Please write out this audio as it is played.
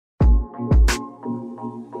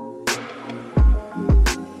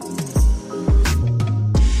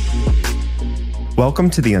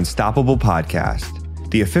Welcome to the Unstoppable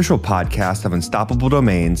Podcast, the official podcast of Unstoppable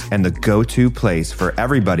Domains and the go-to place for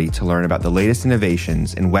everybody to learn about the latest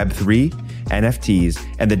innovations in Web3, NFTs,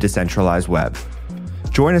 and the decentralized web.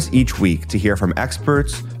 Join us each week to hear from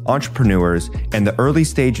experts, entrepreneurs, and the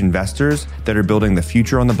early-stage investors that are building the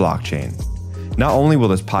future on the blockchain. Not only will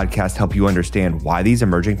this podcast help you understand why these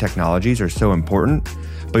emerging technologies are so important,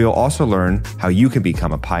 but you'll also learn how you can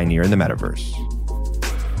become a pioneer in the metaverse.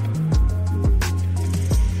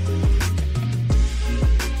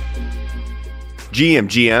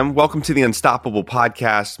 GM, welcome to the Unstoppable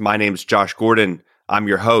Podcast. My name is Josh Gordon. I'm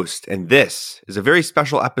your host, and this is a very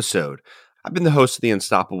special episode. I've been the host of the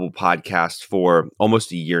Unstoppable Podcast for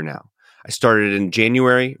almost a year now. I started in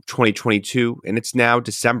January 2022, and it's now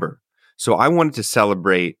December. So I wanted to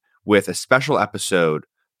celebrate with a special episode,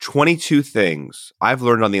 22 things I've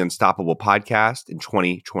learned on the Unstoppable Podcast in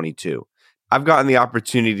 2022. I've gotten the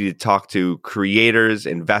opportunity to talk to creators,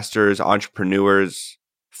 investors, entrepreneurs,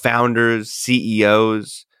 founders,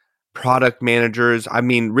 CEOs, product managers. I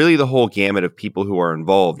mean, really the whole gamut of people who are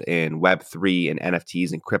involved in Web3 and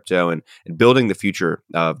NFTs and crypto and building the future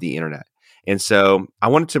of the internet. And so I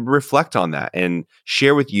wanted to reflect on that and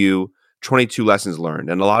share with you 22 lessons learned.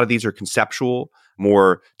 And a lot of these are conceptual,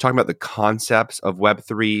 more talking about the concepts of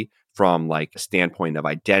Web3 from like a standpoint of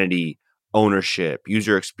identity, ownership,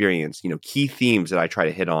 user experience, key themes that I try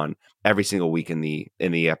to hit on every single week in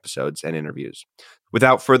the episodes and interviews.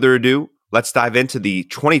 Without further ado, let's dive into the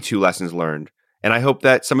 22 lessons learned. And I hope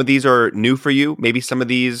that some of these are new for you. Maybe some of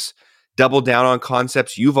these double down on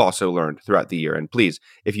concepts you've also learned throughout the year. And please,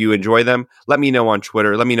 if you enjoy them, let me know on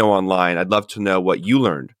Twitter. Let me know online. I'd love to know what you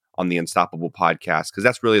learned on the Unstoppable Podcast, because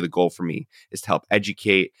that's really the goal for me, is to help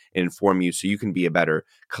educate and inform you so you can be a better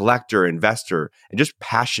collector, investor, and just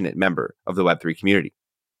passionate member of the Web3 community.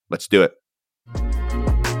 Let's do it.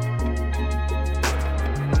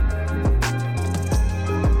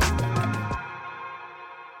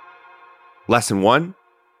 Lesson 1,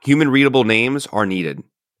 human readable names are needed.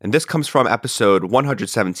 And this comes from episode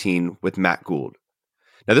 117 with Matt Gould.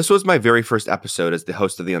 Now, this was my very first episode as the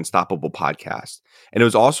host of the Unstoppable Podcast. And it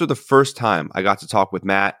was also the first time I got to talk with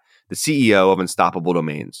Matt, the CEO of Unstoppable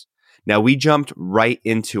Domains. Now, we jumped right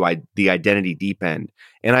into the identity deep end,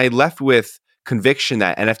 and I left with conviction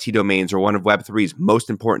that NFT domains are one of Web3's most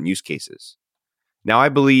important use cases. Now, I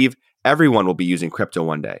believe everyone will be using crypto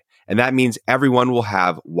one day, and that means everyone will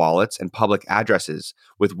have wallets and public addresses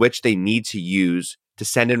with which they need to use to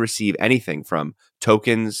send and receive anything from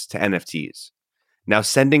tokens to NFTs. Now,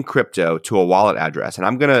 sending crypto to a wallet address, and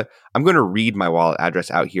I'm gonna read my wallet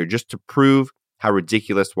address out here just to prove how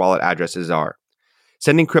ridiculous wallet addresses are.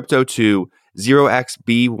 Sending crypto to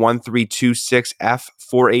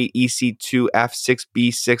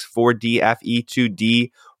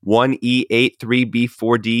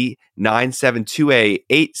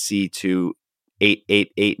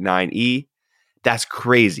That's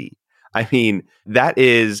crazy. I mean, that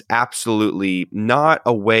is absolutely not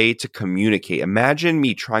a way to communicate. Imagine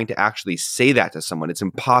me trying to actually say that to someone. It's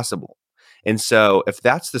impossible. And so if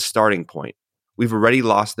that's the starting point, we've already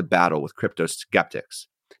lost the battle with crypto skeptics.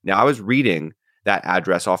 Now, I was reading that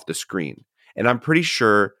address off the screen, and I'm pretty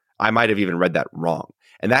sure I might have even read that wrong.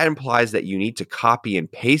 And that implies that you need to copy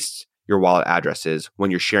and paste your wallet addresses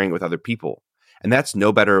when you're sharing it with other people. And that's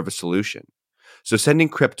no better of a solution. So sending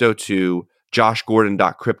crypto to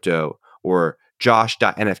joshgordon.crypto or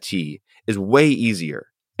josh.nft is way easier,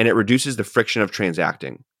 and it reduces the friction of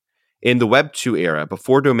transacting. In the Web 2 era,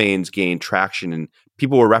 before domains gained traction and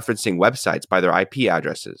people were referencing websites by their IP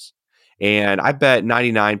addresses, and I bet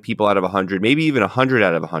 99 people out of 100, maybe even 100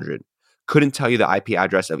 out of 100, couldn't tell you the IP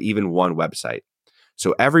address of even one website.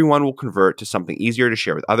 So everyone will convert to something easier to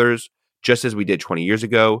share with others, just as we did 20 years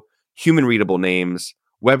ago. Human readable names,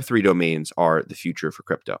 Web3 domains are the future for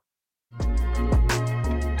crypto.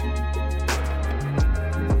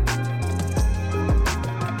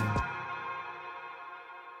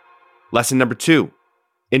 Lesson number 2,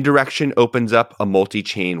 indirection opens up a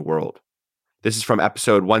multi-chain world. This is from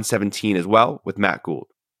episode 117 as well with Matt Gould.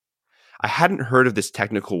 I hadn't heard of this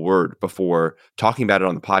technical word before talking about it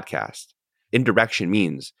on the podcast. Indirection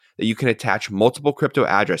means that you can attach multiple crypto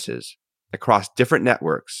addresses across different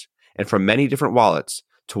networks and from many different wallets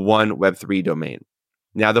to one Web3 domain.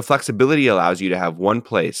 Now, the flexibility allows you to have one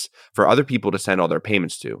place for other people to send all their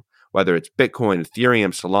payments to, whether it's Bitcoin, Ethereum,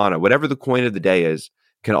 Solana, whatever the coin of the day is,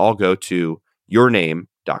 can all go to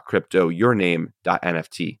yourname.crypto,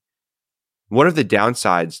 yourname.nft. One of the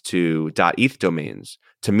downsides to .eth domains,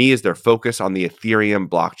 to me, is their focus on the Ethereum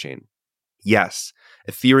blockchain. Yes,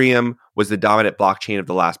 Ethereum was the dominant blockchain of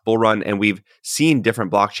the last bull run, and we've seen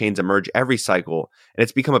different blockchains emerge every cycle. And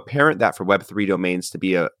it's become apparent that for Web3 domains to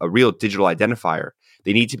be a real digital identifier,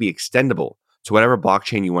 they need to be extendable to whatever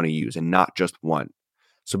blockchain you want to use and not just one.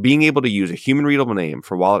 So being able to use a human readable name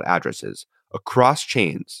for wallet addresses across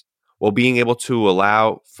chains while being able to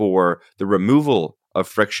allow for the removal of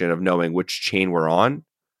friction of knowing which chain we're on,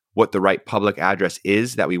 what the right public address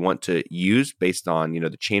is that we want to use based on,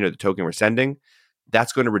 the chain or the token we're sending,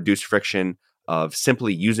 that's going to reduce friction of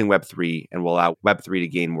simply using Web3 and will allow Web3 to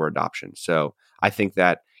gain more adoption. So I think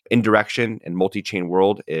that indirection and multi-chain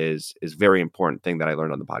world is a very important thing that I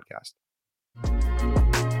learned on the podcast.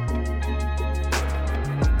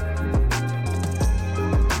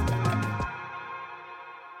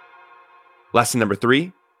 Lesson number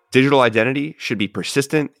 3, digital identity should be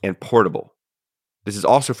persistent and portable. This is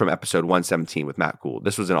also from episode 117 with Matt Gould.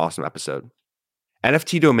 This was an awesome episode.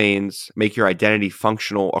 NFT domains make your identity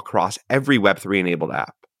functional across every Web3 enabled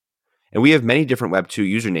app. And we have many different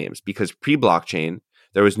Web2 usernames because pre-blockchain,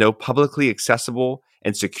 there was no publicly accessible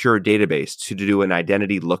and secure database to do an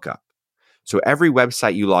identity lookup. So every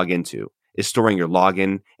website you log into is storing your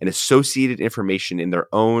login and associated information in their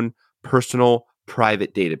own personal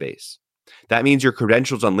private database. That means your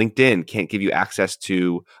credentials on LinkedIn can't give you access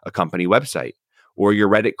to a company website, or your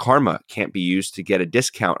Reddit karma can't be used to get a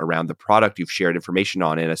discount around the product you've shared information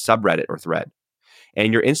on in a subreddit or thread.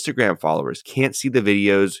 And your Instagram followers can't see the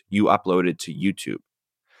videos you uploaded to YouTube.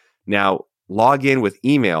 Now, log in with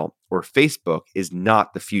email or Facebook is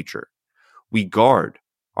not the future. We guard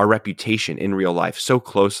our reputation in real life so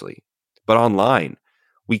closely, but online,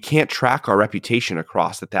 we can't track our reputation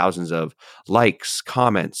across the thousands of likes,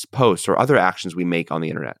 comments, posts, or other actions we make on the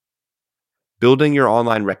internet. Building your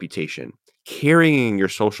online reputation, carrying your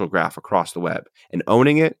social graph across the web, and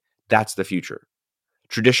owning it, that's the future.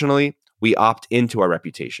 Traditionally, we opt into our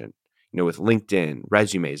reputation. With LinkedIn,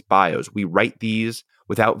 resumes, bios, we write these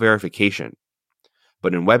without verification.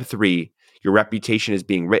 But in Web3, your reputation is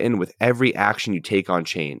being written with every action you take on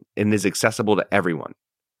chain and is accessible to everyone.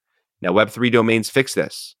 Now, Web3 domains fix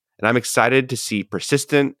this, and I'm excited to see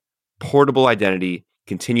persistent, portable identity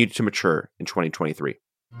continue to mature in 2023.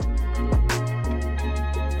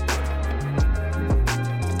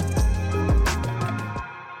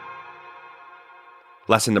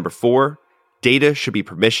 Lesson number 4, data should be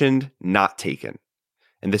permissioned, not taken.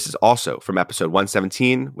 And this is also from episode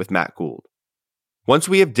 117 with Matt Gould. Once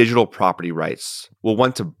we have digital property rights, we'll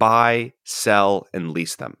want to buy, sell, and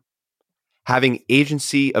lease them. Having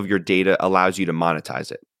agency of your data allows you to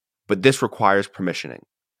monetize it, but this requires permissioning.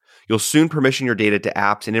 You'll soon permission your data to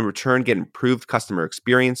apps and in return get improved customer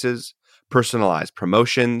experiences, personalized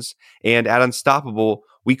promotions, and at Unstoppable,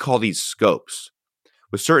 we call these scopes.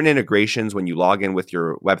 With certain integrations, when you log in with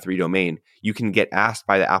your Web3 domain, you can get asked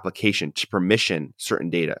by the application to permission certain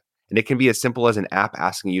data. And it can be as simple as an app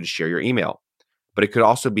asking you to share your email, but it could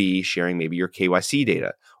also be sharing maybe your KYC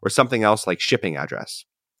data or something else like shipping address.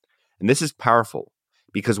 And this is powerful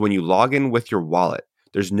because when you log in with your wallet,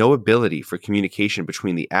 there's no ability for communication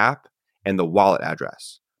between the app and the wallet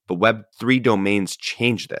address. But Web3 domains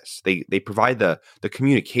change this. They provide the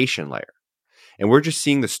communication layer. And we're just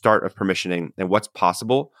seeing the start of permissioning and what's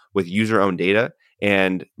possible with user-owned data.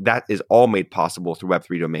 And that is all made possible through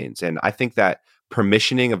Web3 domains. And I think that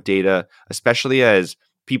permissioning of data, especially as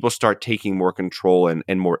people start taking more control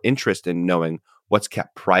and more interest in knowing what's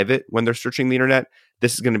kept private when they're searching the internet,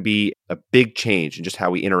 this is going to be a big change in just how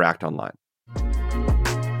we interact online.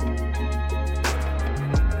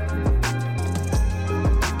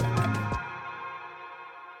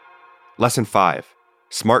 Lesson 5.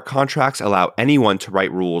 Smart contracts allow anyone to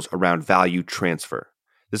write rules around value transfer.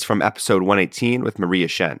 This is from episode 118 with Maria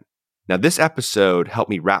Shen. Now, this episode helped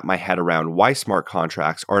me wrap my head around why smart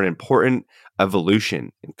contracts are an important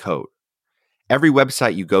evolution in code. Every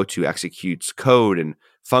website you go to executes code and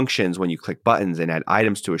functions when you click buttons and add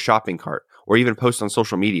items to a shopping cart or even post on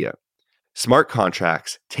social media. Smart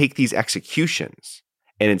contracts take these executions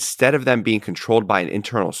and instead of them being controlled by an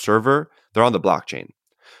internal server, they're on the blockchain.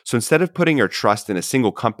 So instead of putting your trust in a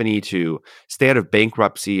single company to stay out of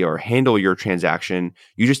bankruptcy or handle your transaction,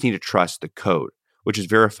 you just need to trust the code, which is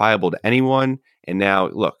verifiable to anyone. And now,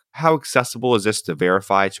 look, how accessible is this to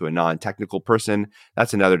verify to a non-technical person?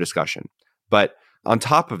 That's another discussion. But on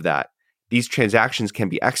top of that, these transactions can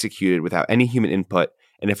be executed without any human input.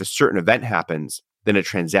 And if a certain event happens, then a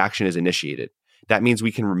transaction is initiated. That means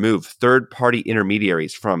we can remove third-party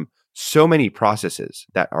intermediaries from so many processes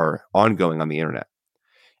that are ongoing on the internet.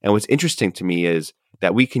 And what's interesting to me is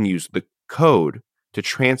that we can use the code to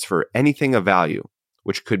transfer anything of value,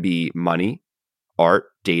 which could be money, art,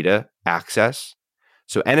 data, access,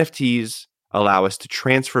 So NFTs allow us to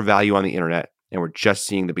transfer value on the internet, and we're just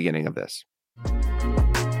seeing the beginning of this.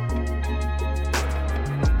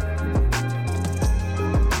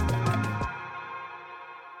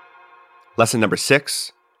 Lesson number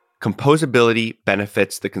 6, composability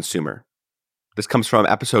benefits the consumer. This comes from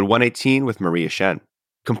episode 118 with Maria Shen.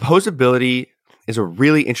 Composability is a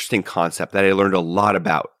really interesting concept that I learned a lot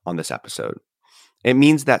about on this episode. It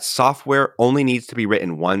means that software only needs to be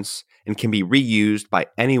written once and can be reused by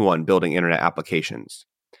anyone building internet applications.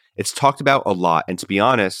 It's talked about a lot, and to be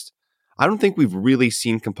honest, I don't think we've really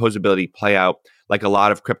seen composability play out like a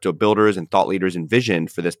lot of crypto builders and thought leaders envisioned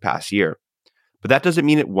for this past year. But that doesn't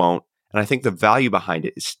mean it won't, and I think the value behind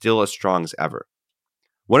it is still as strong as ever.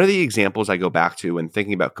 One of the examples I go back to when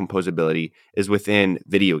thinking about composability is within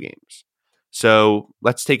video games. So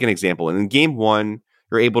let's take an example. In game 1,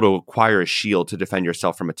 you're able to acquire a shield to defend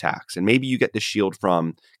yourself from attacks. And maybe you get the shield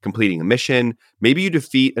from completing a mission. Maybe you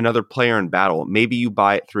defeat another player in battle. Maybe you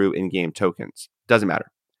buy it through in-game tokens. Doesn't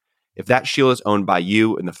matter. If that shield is owned by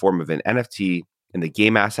you in the form of an NFT and the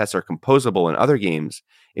game assets are composable in other games,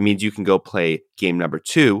 it means you can go play game number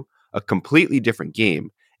 2, a completely different game,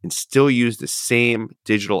 and still use the same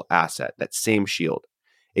digital asset, that same shield.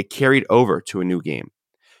 It carried over to a new game.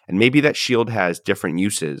 And maybe that shield has different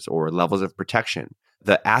uses or levels of protection.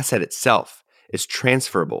 The asset itself is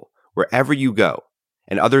transferable wherever you go,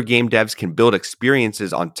 and other game devs can build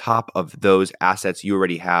experiences on top of those assets you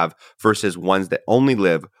already have versus ones that only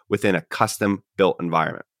live within a custom-built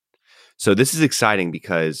environment. So this is exciting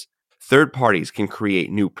because third parties can create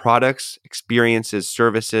new products, experiences,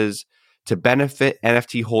 services to benefit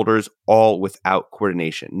NFT holders all without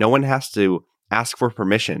coordination. No one has to ask for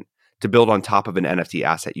permission to build on top of an NFT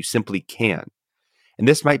asset. You simply can. And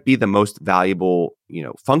this might be the most valuable,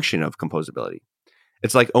 function of composability.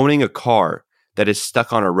 It's like owning a car that is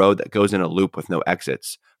stuck on a road that goes in a loop with no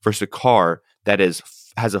exits versus a car that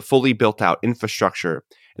has a fully built out infrastructure,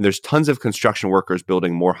 and there's tons of construction workers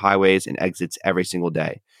building more highways and exits every single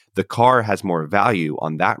day. The car has more value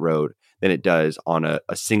on that road than it does on a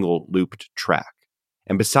single looped track.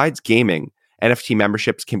 And besides gaming, NFT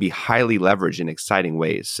memberships can be highly leveraged in exciting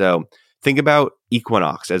ways. So think about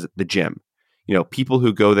Equinox as the gym. People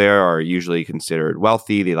who go there are usually considered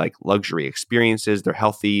wealthy. They like luxury experiences. They're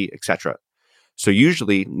healthy, etc. So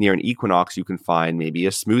usually near an Equinox, you can find maybe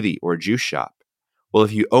a smoothie or a juice shop. Well,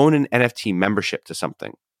 if you own an NFT membership to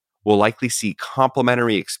something, we'll likely see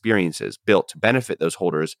complementary experiences built to benefit those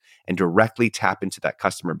holders and directly tap into that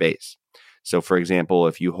customer base. So for example,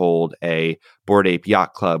 if you hold a Bored Ape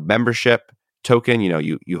Yacht Club membership token,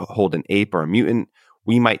 you hold an ape or a mutant,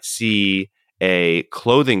 we might see a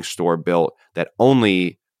clothing store built that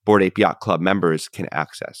only Bored Ape Yacht Club members can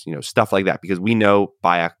access, stuff like that, because we know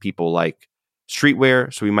BIAC people like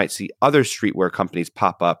streetwear, so we might see other streetwear companies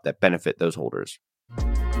pop up that benefit those holders.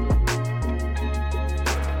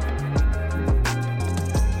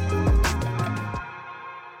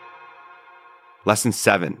 Lesson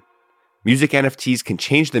 7, music NFTs can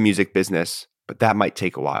change the music business, but that might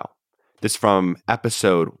take a while. This from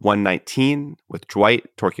episode 119 with Dwight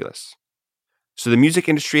Torculus. So the music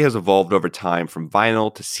industry has evolved over time from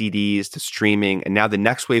vinyl to CDs to streaming, and now the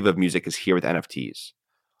next wave of music is here with NFTs.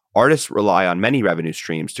 Artists rely on many revenue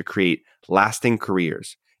streams to create lasting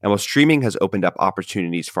careers, and while streaming has opened up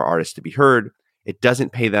opportunities for artists to be heard, it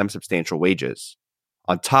doesn't pay them substantial wages.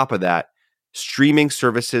 On top of that, streaming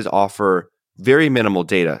services offer very minimal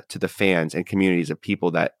data to the fans and communities of people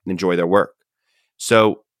that enjoy their work.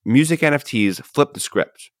 So music NFTs flip the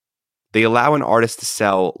script. They allow an artist to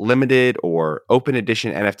sell limited or open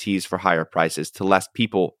edition NFTs for higher prices to less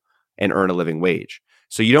people and earn a living wage.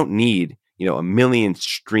 So you don't need, a million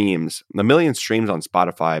streams. A million streams on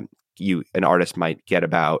Spotify, an artist might get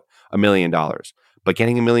about $1 million. But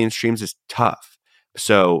getting 1 million streams is tough.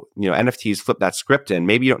 So, NFTs flip that script and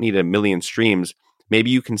maybe you don't need 1 million streams. Maybe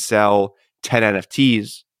you can sell 10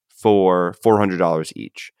 NFTs for $400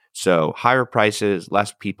 each. So higher prices,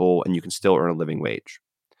 less people, and you can still earn a living wage.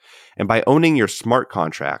 And by owning your smart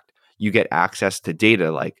contract, you get access to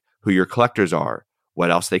data like who your collectors are,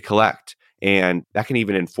 what else they collect, and that can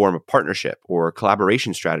even inform a partnership or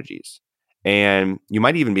collaboration strategies. And you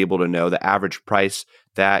might even be able to know the average price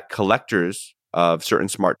that collectors of certain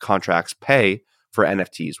smart contracts pay for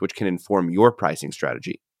NFTs, which can inform your pricing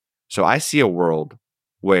strategy. So I see a world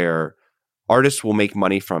where artists will make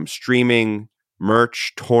money from streaming,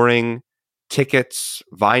 merch, touring, tickets,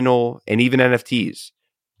 vinyl, and even NFTs.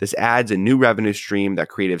 This adds a new revenue stream that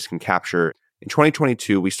creatives can capture. In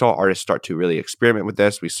 2022, we saw artists start to really experiment with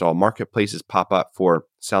this. We saw marketplaces pop up for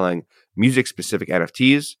selling music-specific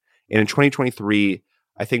NFTs. And in 2023,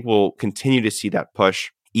 I think we'll continue to see that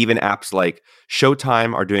push. Even apps like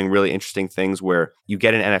Showtime are doing really interesting things where you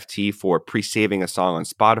get an NFT for pre-saving a song on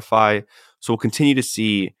Spotify. So we'll continue to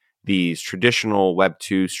see these traditional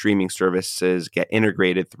Web2 streaming services get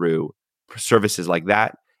integrated through services like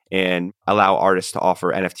that and allow artists to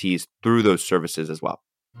offer NFTs through those services as well.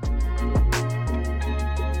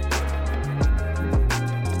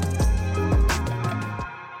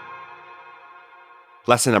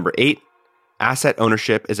 Lesson number 8, asset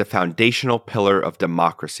ownership is a foundational pillar of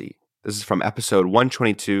democracy. This is from episode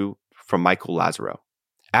 122 from Michael Lazzaro.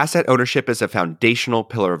 Asset ownership is a foundational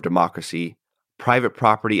pillar of democracy. Private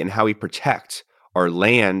property and how we protect our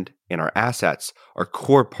land and our assets are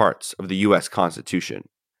core parts of the U.S. Constitution.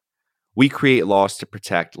 We create laws to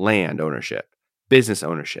protect land ownership, business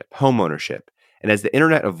ownership, home ownership, and as the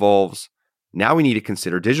internet evolves, now we need to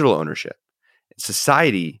consider digital ownership.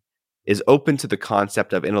 Society is open to the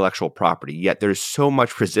concept of intellectual property, yet there's so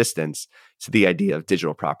much resistance to the idea of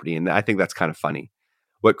digital property, and I think that's kind of funny.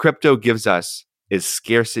 What crypto gives us is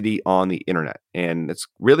scarcity on the internet, and it's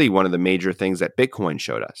really one of the major things that Bitcoin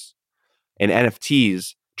showed us. And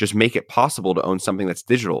NFTs just make it possible to own something that's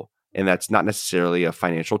digital, and that's not necessarily a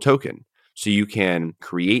financial token. So you can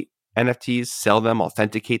create NFTs, sell them,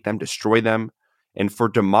 authenticate them, destroy them, and for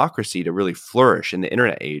democracy to really flourish in the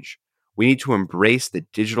internet age, we need to embrace the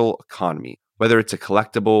digital economy, whether it's a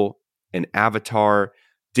collectible, an avatar,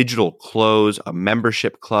 digital clothes, a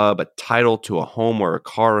membership club, a title to a home or a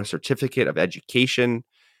car, a certificate of education.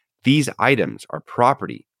 These items are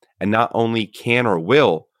property and not only can or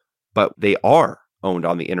will, but they are owned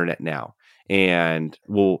on the internet now. And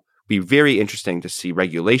will be very interesting to see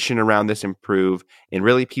regulation around this improve and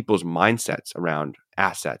really people's mindsets around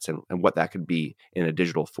assets and what that could be in a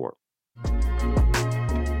digital form.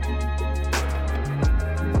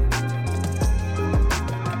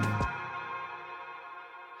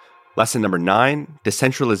 Lesson number 9,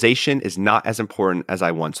 decentralization is not as important as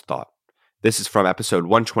I once thought. This is from episode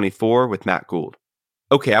 124 with Matt Gould.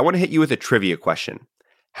 Okay, I want to hit you with a trivia question.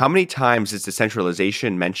 How many times is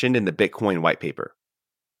decentralization mentioned in the Bitcoin white paper?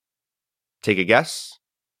 Take a guess.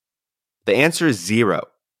 The answer is 0.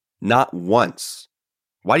 Not once.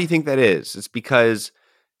 Why do you think that is? It's because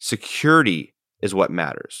security is what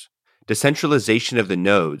matters. Decentralization of the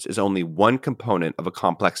nodes is only one component of a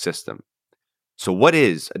complex system. So what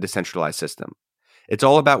is a decentralized system? It's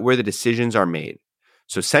all about where the decisions are made.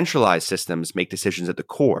 So centralized systems make decisions at the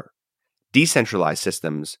core. Decentralized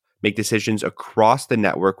systems make decisions across the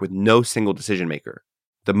network with no single decision maker.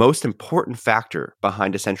 The most important factor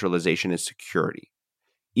behind decentralization is security.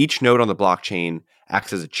 Each node on the blockchain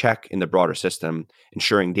acts as a check in the broader system,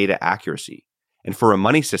 ensuring data accuracy. And for a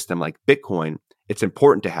money system like Bitcoin, it's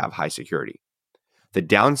important to have high security. The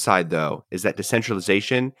downside, though, is that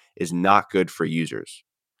decentralization is not good for users.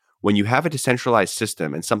 When you have a decentralized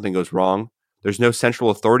system and something goes wrong, there's no central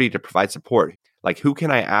authority to provide support. Like, who can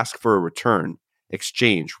I ask for a return,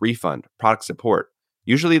 exchange, refund, product support?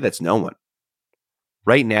 Usually that's no one.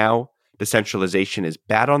 Right now, decentralization is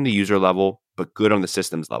bad on the user level, but good on the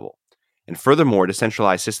systems level. And furthermore,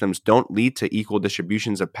 decentralized systems don't lead to equal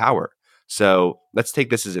distributions of power. So let's take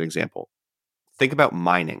this as an example. Think about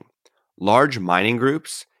mining. Large mining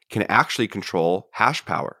groups can actually control hash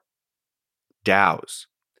power. DAOs,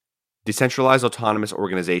 decentralized autonomous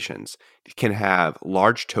organizations, can have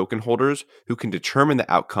large token holders who can determine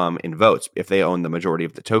the outcome in votes if they own the majority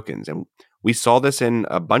of the tokens. And we saw this in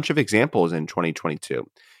a bunch of examples in 2022.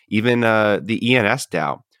 Even the ENS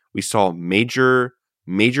DAO, we saw major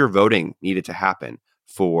voting needed to happen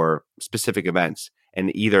for specific events.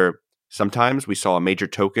 And either sometimes we saw a major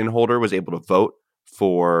token holder was able to vote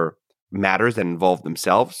for matters that involved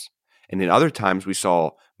themselves. And in other times, we saw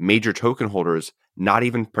major token holders not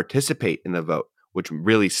even participate in the vote, which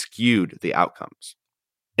really skewed the outcomes.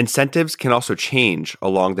 Incentives can also change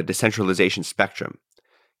along the decentralization spectrum.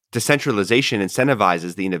 Decentralization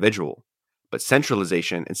incentivizes the individual, but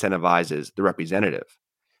centralization incentivizes the representative.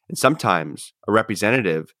 And sometimes a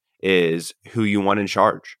representative is who you want in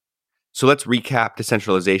charge. So let's recap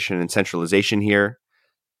decentralization and centralization here.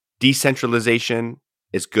 Decentralization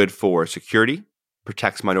is good for security,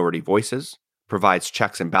 protects minority voices, provides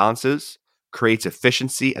checks and balances, creates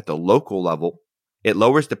efficiency at the local level. It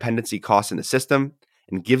lowers dependency costs in the system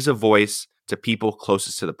and gives a voice to people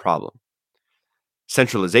closest to the problem.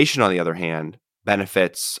 Centralization, on the other hand,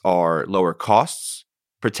 benefits are lower costs,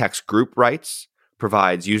 protects group rights,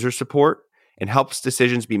 provides user support, and helps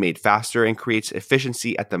decisions be made faster and creates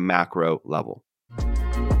efficiency at the macro level.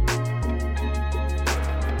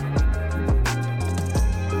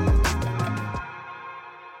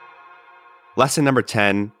 Lesson number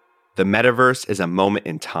 10, The metaverse is a moment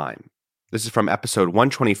in time. This is from episode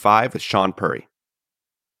 125 with Sean Purry.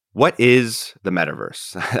 What is the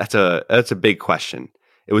metaverse? That's a big question.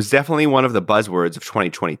 It was definitely one of the buzzwords of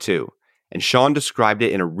 2022, and Sean described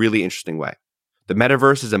it in a really interesting way. The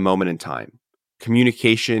metaverse is a moment in time.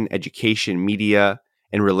 Communication, education, media,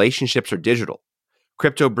 and relationships are digital.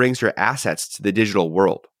 Crypto brings your assets to the digital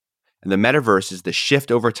world. And the metaverse is the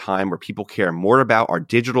shift over time where people care more about our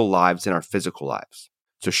digital lives than our physical lives.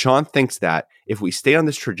 So Sean thinks that if we stay on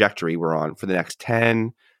this trajectory we're on for the next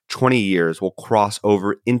 10, 20 years, we'll cross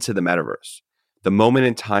over into the metaverse, the moment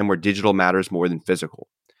in time where digital matters more than physical.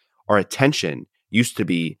 Our attention used to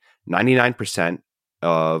be 99%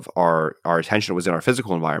 of our attention was in our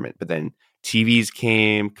physical environment, but then TVs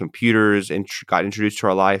came, computers got introduced to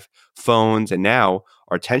our life, phones, and now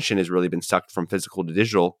our attention has really been sucked from physical to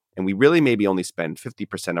digital, and we really maybe only spend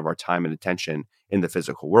 50% of our time and attention in the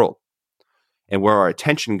physical world. And where our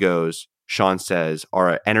attention goes, Sean says,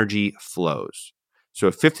 our energy flows. So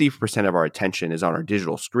if 50% of our attention is on our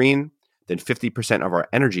digital screen, then 50% of our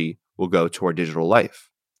energy will go to our digital life.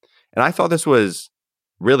 And I thought this was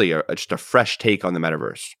really just a fresh take on the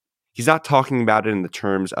metaverse. He's not talking about it in the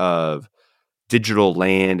terms of digital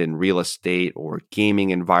land and real estate or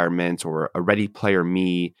gaming environments or a Ready Player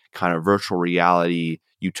Me kind of virtual reality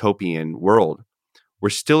utopian world. We're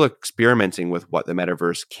still experimenting with what the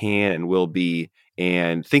metaverse can and will be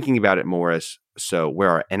and thinking about it more as so where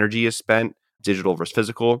our energy is spent, digital versus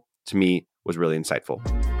physical, to me was really insightful.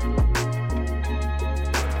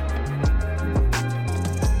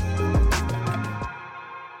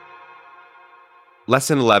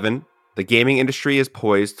 Lesson 11, the gaming industry is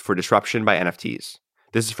poised for disruption by NFTs.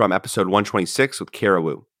 This is from episode 126 with Kara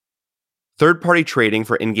Wu. Third-party trading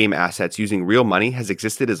for in-game assets using real money has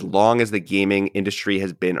existed as long as the gaming industry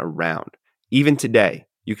has been around. Even today,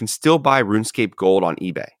 you can still buy RuneScape Gold on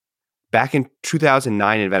eBay. Back in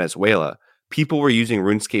 2009 in Venezuela, people were using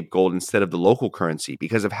RuneScape Gold instead of the local currency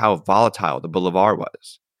because of how volatile the bolivar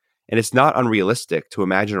was. And it's not unrealistic to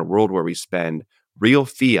imagine a world where we spend real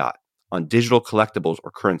fiat on digital collectibles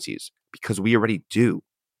or currencies, because we already do.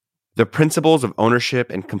 The principles of ownership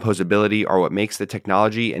and composability are what makes the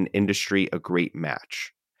technology and industry a great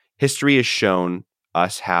match. History has shown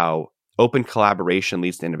us how open collaboration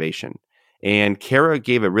leads to innovation. And Kara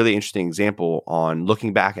gave a really interesting example on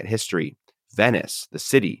looking back at history. Venice, the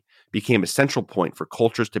city, became a central point for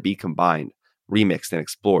cultures to be combined, remixed, and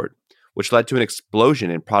explored, which led to an explosion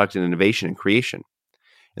in product and innovation and creation.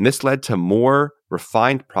 And this led to more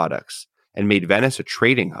refined products and made Venice a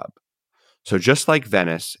trading hub. So just like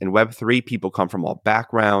Venice, in Web3, people come from all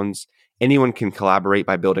backgrounds. Anyone can collaborate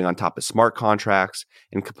by building on top of smart contracts,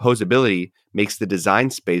 and composability makes the design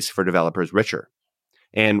space for developers richer.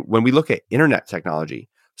 And when we look at internet technology,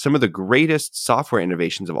 some of the greatest software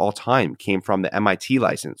innovations of all time came from the MIT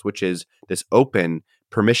license, which is this open,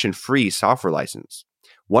 permission-free software license.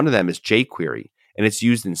 One of them is jQuery, and it's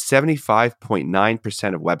used in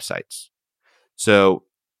 75.9% of websites. So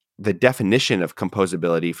the definition of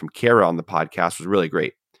composability from Kara on the podcast was really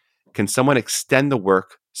great. Can someone extend the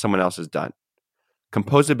work someone else has done?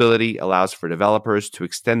 Composability allows for developers to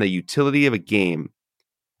extend the utility of a game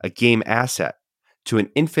asset, to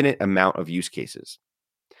an infinite amount of use cases.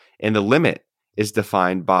 And the limit is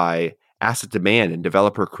defined by asset demand and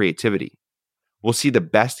developer creativity. We'll see the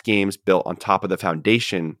best games built on top of the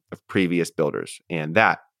foundation of previous builders, and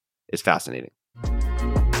that is fascinating.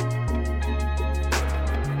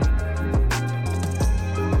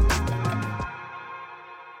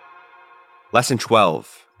 Lesson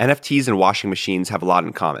 12, NFTs and washing machines have a lot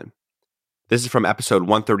in common. This is from episode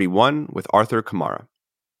 131 with Arthur Kamara.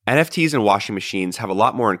 NFTs and washing machines have a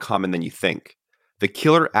lot more in common than you think. The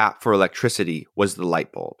killer app for electricity was the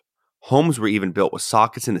light bulb. Homes were even built with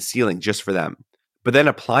sockets in the ceiling just for them. But then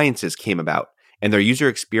appliances came about, and their user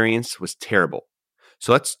experience was terrible.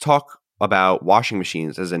 So let's talk about washing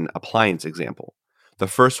machines as an appliance example. The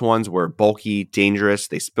first ones were bulky, dangerous,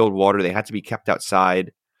 they spilled water, they had to be kept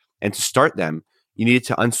outside. And to start them, you needed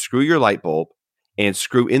to unscrew your light bulb and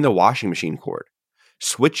screw in the washing machine cord.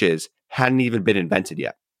 Switches hadn't even been invented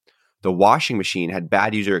yet. The washing machine had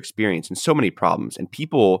bad user experience and so many problems, and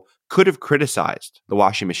people could have criticized the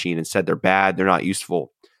washing machine and said they're bad, they're not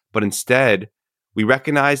useful. But instead, we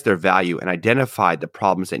recognized their value and identified the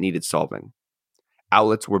problems that needed solving.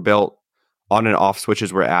 Outlets were built, on and off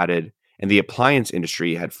switches were added, and the appliance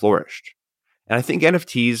industry had flourished. And I think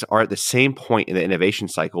NFTs are at the same point in the innovation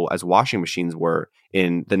cycle as washing machines were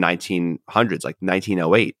in the 1900s, like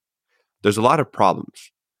 1908. There's a lot of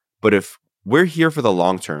problems. But if we're here for the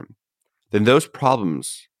long term, then those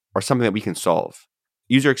problems are something that we can solve.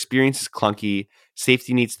 User experience is clunky.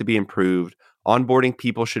 Safety needs to be improved. Onboarding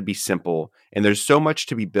people should be simple. And there's so much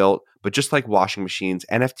to be built. But just like washing machines,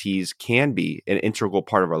 NFTs can be an integral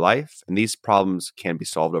part of our life. And these problems can be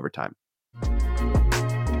solved over time.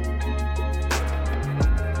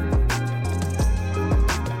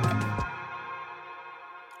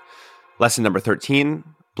 Lesson number 13,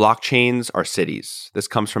 blockchains are cities. This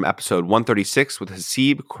comes from episode 136 with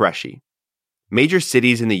Haseeb Qureshi. Major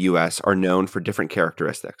cities in the US are known for different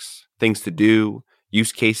characteristics, things to do,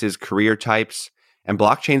 use cases, career types, and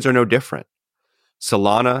blockchains are no different.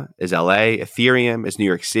 Solana is LA, Ethereum is New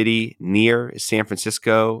York City, Near is San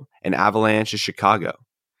Francisco, and Avalanche is Chicago.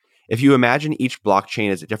 If you imagine each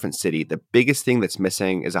blockchain as a different city, the biggest thing that's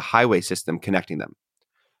missing is a highway system connecting them.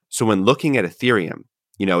 So when looking at Ethereum,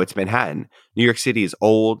 it's Manhattan. New York City is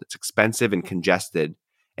old, it's expensive and congested,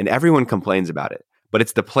 and everyone complains about it, but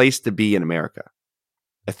it's the place to be in America.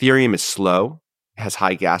 Ethereum is slow, has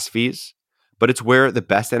high gas fees, but it's where the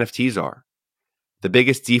best NFTs are. The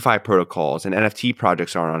biggest DeFi protocols and NFT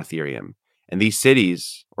projects are on Ethereum, and these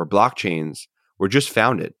cities, or blockchains, were just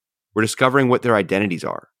founded. We're discovering what their identities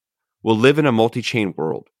are. We'll live in a multi-chain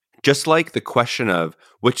world. Just like the question of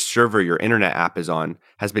which server your internet app is on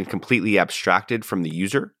has been completely abstracted from the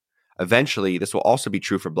user, eventually this will also be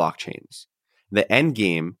true for blockchains. The end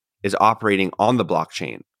game is operating on the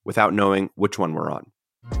blockchain without knowing which one we're on.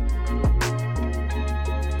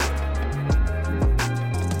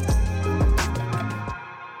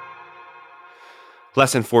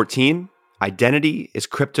 Lesson 14, identity is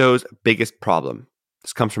crypto's biggest problem.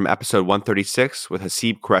 This comes from episode 136 with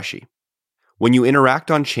Haseeb Qureshi. When you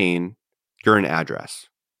interact on chain, you're an address.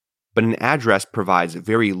 But an address provides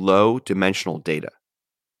very low dimensional data.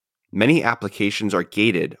 Many applications are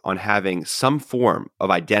gated on having some form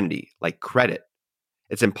of identity, like credit.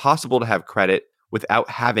 It's impossible to have credit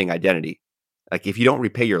without having identity. Like if you don't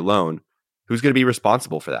repay your loan, who's going to be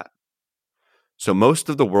responsible for that? So most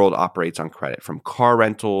of the world operates on credit, from car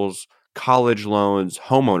rentals, college loans,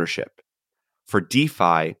 home ownership. For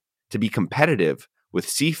DeFi to be competitive with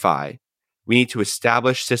CeFi, we need to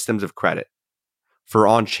establish systems of credit. For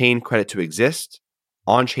on-chain credit to exist,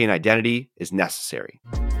 on-chain identity is necessary.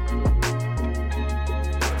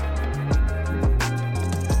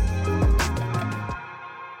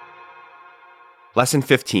 Lesson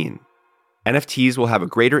 15. NFTs will have a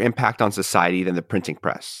greater impact on society than the printing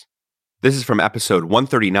press. This is from episode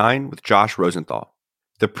 139 with Josh Rosenthal.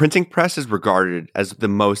 The printing press is regarded as the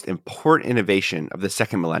most important innovation of the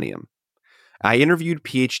second millennium. I interviewed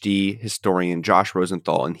PhD historian Josh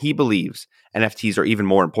Rosenthal, and he believes NFTs are even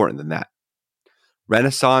more important than that.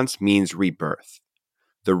 Renaissance means rebirth.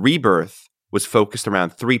 The rebirth was focused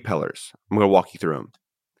around 3 pillars. I'm going to walk you through them.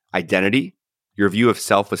 Identity, your view of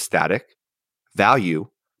self was static. Value,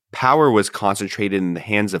 power was concentrated in the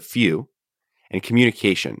hands of few. And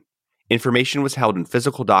communication, information was held in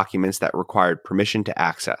physical documents that required permission to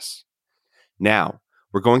access. Now,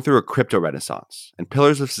 we're going through a crypto renaissance, and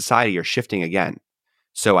pillars of society are shifting again.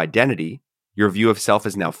 So identity, your view of self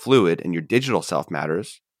is now fluid and your digital self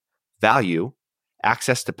matters. Value,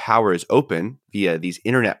 access to power is open via these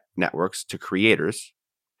internet networks to creators.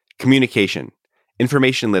 Communication,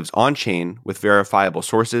 information lives on-chain with verifiable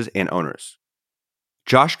sources and owners.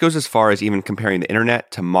 Josh goes as far as even comparing the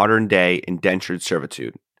internet to modern-day indentured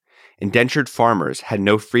servitude. Indentured farmers had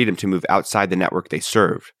no freedom to move outside the network they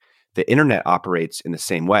served. The internet operates in the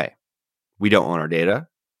same way. We don't own our data.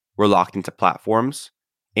 We're locked into platforms.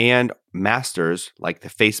 And masters like the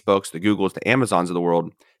Facebooks, the Googles, the Amazons of the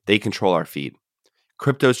world, they control our feed.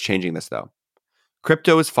 Crypto's changing this though.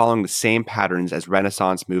 Crypto is following the same patterns as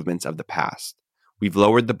Renaissance movements of the past. We've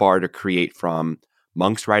lowered the bar to create, from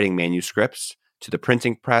monks writing manuscripts to the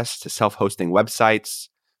printing press to self-hosting websites,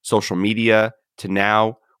 social media, to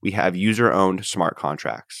now we have user-owned smart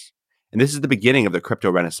contracts. And this is the beginning of the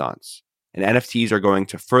crypto renaissance. And NFTs are going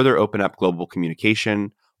to further open up global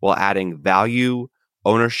communication while adding value,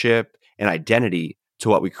 ownership, and identity to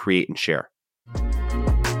what we create and share.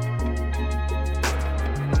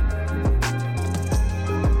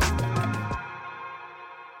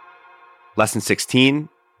 Lesson 16,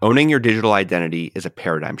 owning your digital identity is a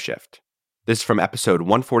paradigm shift. This is from episode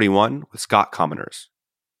 141 with Scott Commoners.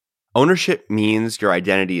 Ownership means your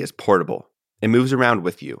identity is portable. It moves around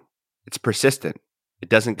with you. It's persistent. It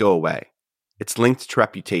doesn't go away. It's linked to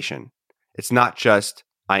reputation. It's not just,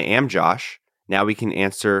 I am Josh. Now we can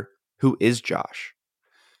answer, who is Josh?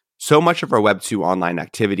 So much of our Web2 online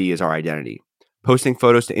activity is our identity. Posting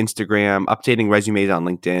photos to Instagram, updating resumes on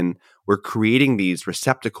LinkedIn, we're creating these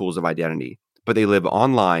receptacles of identity, but they live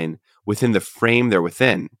online within the frame they're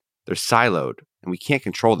within. They're siloed, and we can't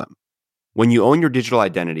control them. When you own your digital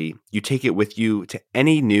identity, you take it with you to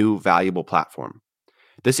any new valuable platform.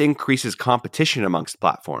 This increases competition amongst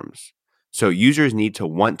platforms, so users need to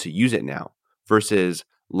want to use it now versus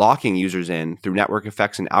locking users in through network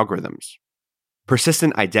effects and algorithms.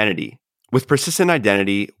 Persistent identity. With persistent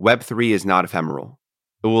identity, Web3 is not ephemeral.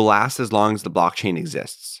 It will last as long as the blockchain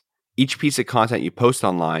exists. Each piece of content you post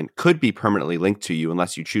online could be permanently linked to you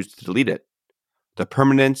unless you choose to delete it. The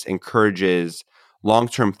permanence encourages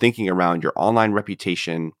long-term thinking around your online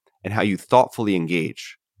reputation and how you thoughtfully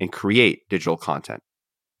engage and create digital content.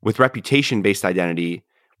 With reputation-based identity,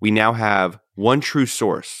 we now have one true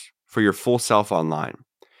source for your full self online,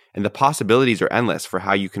 and the possibilities are endless for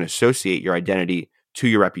how you can associate your identity to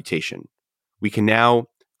your reputation. We can now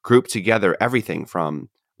group together everything from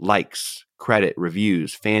likes, credit,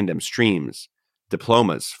 reviews, fandom, streams,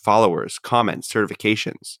 diplomas, followers, comments,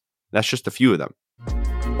 certifications. That's just a few of them.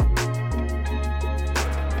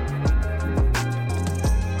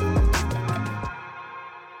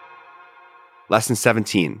 Lesson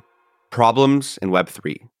 17, Problems in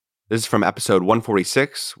Web3. This is from episode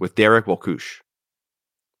 146 with Derek Walkush.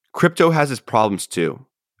 Crypto has its problems too,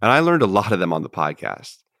 and I learned a lot of them on the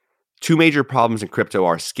podcast. Two major problems in crypto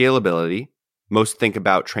are scalability. Most think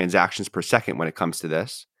about transactions per second when it comes to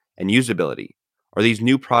this, and usability. Are these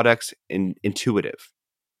new products intuitive?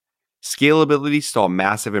 Scalability saw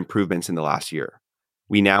massive improvements in the last year.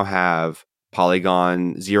 We now have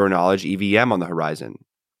Polygon zero knowledge EVM on the horizon,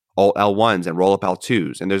 all L1s and rollup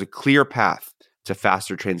L2s, and there's a clear path to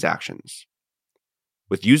faster transactions.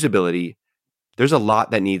 With usability, there's a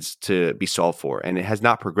lot that needs to be solved for, and it has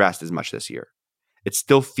not progressed as much this year. It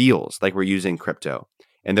still feels like we're using crypto,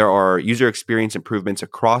 and there are user experience improvements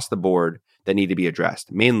across the board that need to be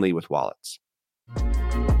addressed, mainly with wallets.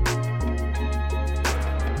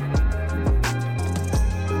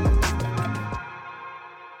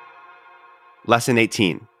 Lesson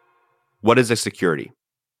 18, What is a security?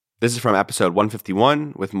 This is from episode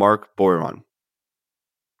 151 with Mark Boiron.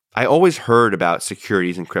 I always heard about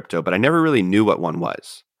securities in crypto, but I never really knew what one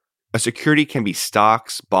was. A security can be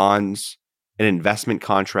stocks, bonds, an investment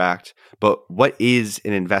contract, but what is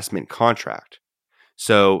an investment contract?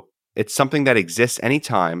 So it's something that exists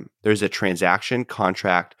anytime there's a transaction,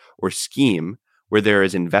 contract, or scheme where there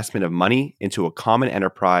is investment of money into a common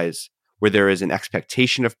enterprise, where there is an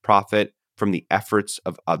expectation of profit from the efforts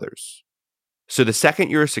of others. So the second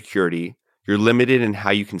you're a security, you're limited in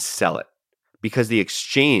how you can sell it because the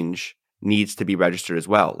exchange needs to be registered as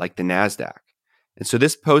well, like the NASDAQ. And so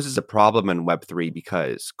this poses a problem in Web3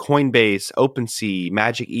 because Coinbase, OpenSea,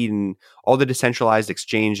 Magic Eden, all the decentralized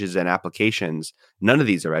exchanges and applications, none of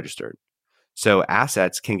these are registered. So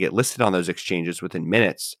assets can get listed on those exchanges within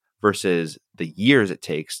minutes versus the years it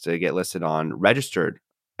takes to get listed on registered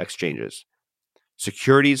exchanges.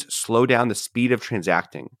 Securities slow down the speed of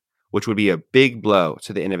transacting, which would be a big blow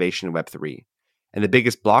to the innovation in Web3. And the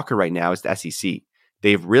biggest blocker right now is the SEC.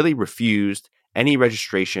 They've really refused any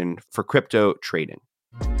registration for crypto trading.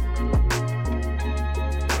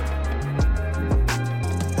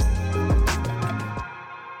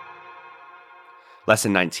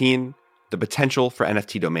 Lesson 19, The Potential for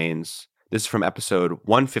NFT Domains. This is from episode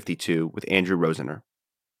 152 with Andrew Rosener.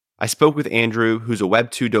 I spoke with Andrew, who's a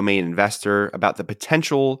Web2 domain investor, about the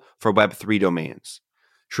potential for Web3 domains.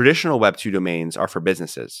 Traditional Web2 domains are for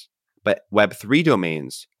businesses, but Web3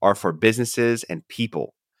 domains are for businesses and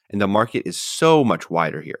people, and the market is so much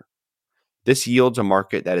wider here. This yields a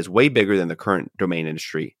market that is way bigger than the current domain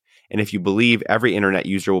industry, and if you believe every internet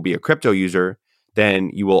user will be a crypto user, then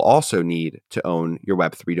you will also need to own your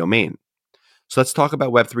Web3 domain. So let's talk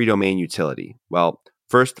about Web3 domain utility. Well,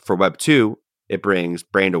 first, for Web2, it brings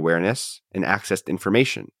brand awareness and access to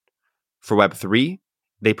information. For Web3,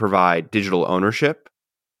 they provide digital ownership,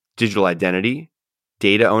 digital identity,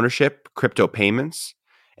 data ownership, crypto payments,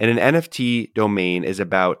 and an NFT domain is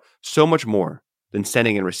about so much more than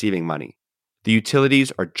sending and receiving money. The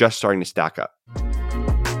utilities are just starting to stack up.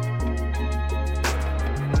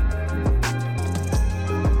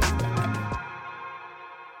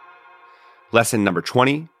 Lesson number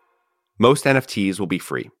 20, most NFTs will be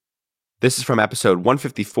free. This is from episode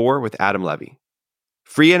 154 with Adam Levy.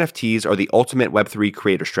 Free NFTs are the ultimate Web3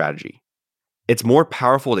 creator strategy. It's more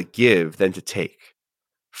powerful to give than to take.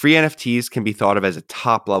 Free NFTs can be thought of as a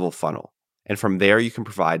top-level funnel, and from there you can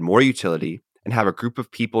provide more utility and have a group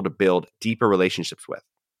of people to build deeper relationships with.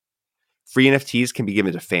 Free NFTs can be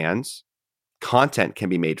given to fans. Content can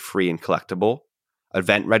be made free and collectible.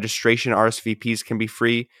 Event registration RSVPs can be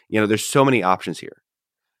free. There's so many options here.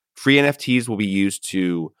 Free NFTs will be used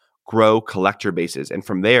to grow collector bases, and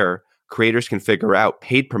from there, creators can figure out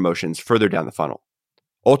paid promotions further down the funnel.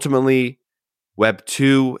 Ultimately, Web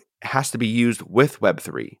 2 has to be used with Web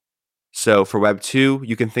 3. So for Web 2,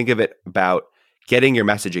 you can think of it about getting your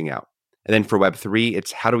messaging out. And then for Web 3,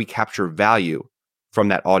 it's how do we capture value from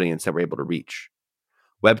that audience that we're able to reach.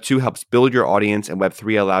 Web 2 helps build your audience, and Web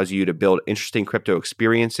 3 allows you to build interesting crypto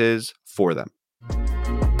experiences for them.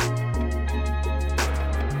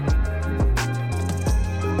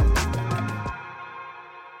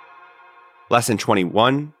 Lesson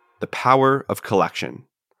 21, the power of collection.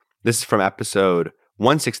 This is from episode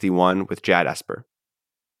 161 with Jad Esper.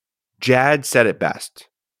 Jad said it best,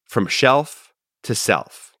 from shelf to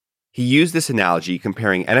self. He used this analogy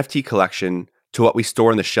comparing NFT collection to what we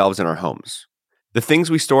store on the shelves in our homes. The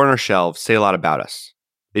things we store on our shelves say a lot about us.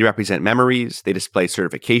 They represent memories, they display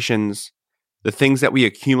certifications. The things that we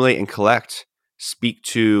accumulate and collect speak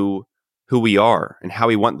to who we are and how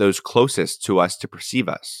we want those closest to us to perceive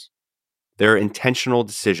us. They're intentional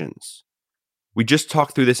decisions. We just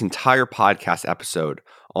talked through this entire podcast episode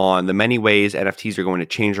on the many ways NFTs are going to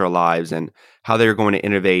change our lives and how they're going to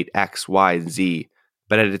innovate X, Y, and Z.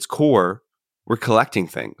 But at its core, we're collecting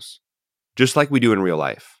things, just like we do in real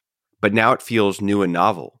life. But now it feels new and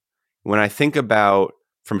novel. When I think about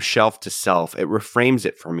from shelf to self, it reframes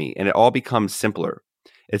it for me, and it all becomes simpler.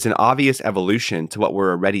 It's an obvious evolution to what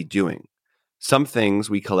we're already doing. Some things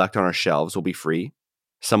we collect on our shelves will be free.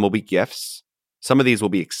 Some will be gifts. Some of these will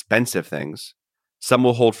be expensive things. Some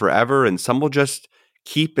will hold forever, and some will just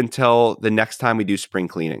keep until the next time we do spring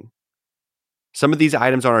cleaning. Some of these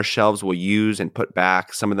items on our shelves we'll use and put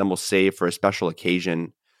back. Some of them we'll save for a special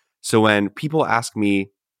occasion. So when people ask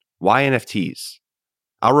me, why NFTs?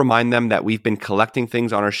 I'll remind them that we've been collecting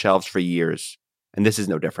things on our shelves for years, and this is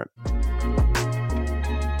no different.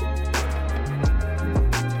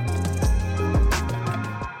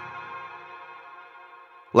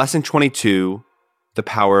 Lesson 22, the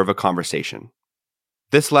power of a conversation.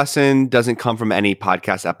 This lesson doesn't come from any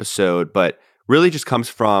podcast episode, but really just comes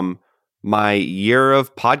from my year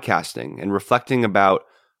of podcasting and reflecting about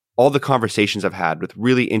all the conversations I've had with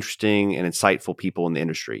really interesting and insightful people in the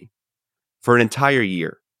industry. For an entire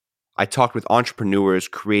year, I talked with entrepreneurs,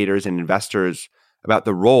 creators, and investors about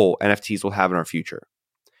the role NFTs will have in our future.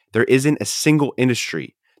 There isn't a single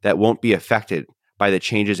industry that won't be affected by the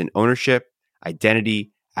changes in ownership,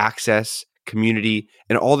 identity, access, community,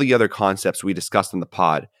 and all the other concepts we discussed on the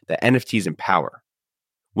pod that NFTs empower.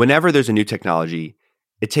 Whenever there's a new technology,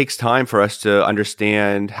 it takes time for us to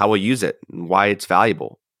understand how we'll use it and why it's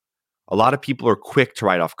valuable. A lot of people are quick to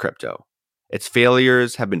write off crypto. Its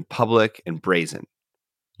failures have been public and brazen.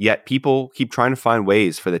 Yet people keep trying to find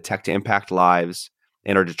ways for the tech to impact lives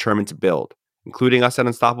and are determined to build, including us at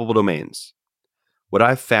Unstoppable Domains. What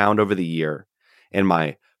I've found over the year in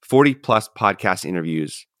my 40-plus podcast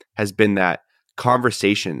interviews has been that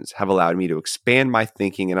conversations have allowed me to expand my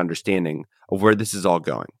thinking and understanding of where this is all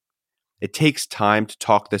going. It takes time to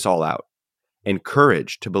talk this all out and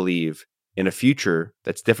courage to believe in a future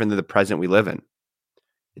that's different than the present we live in.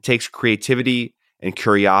 It takes creativity and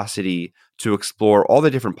curiosity to explore all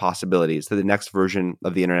the different possibilities that the next version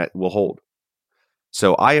of the internet will hold.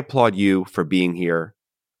 So I applaud you for being here,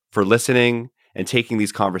 for listening, and taking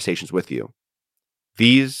these conversations with you.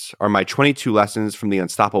 These are my 22 lessons from the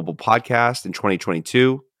Unstoppable podcast in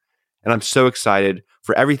 2022, and I'm so excited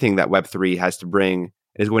for everything that Web3 has to bring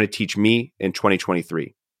and is going to teach me in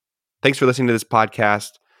 2023. Thanks for listening to this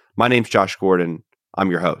podcast. My name's Josh Gordon. I'm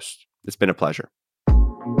your host. It's been a pleasure.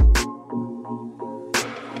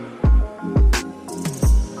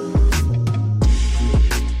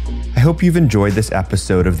 I hope you've enjoyed this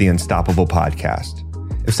episode of the Unstoppable podcast.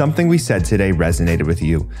 If something we said today resonated with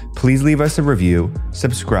you, please leave us a review,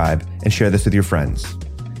 subscribe, and share this with your friends.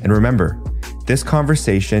 And remember, this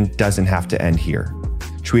conversation doesn't have to end here.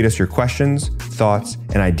 Tweet us your questions, thoughts,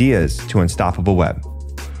 and ideas to Unstoppable Web.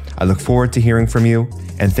 I look forward to hearing from you,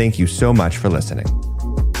 and thank you so much for listening.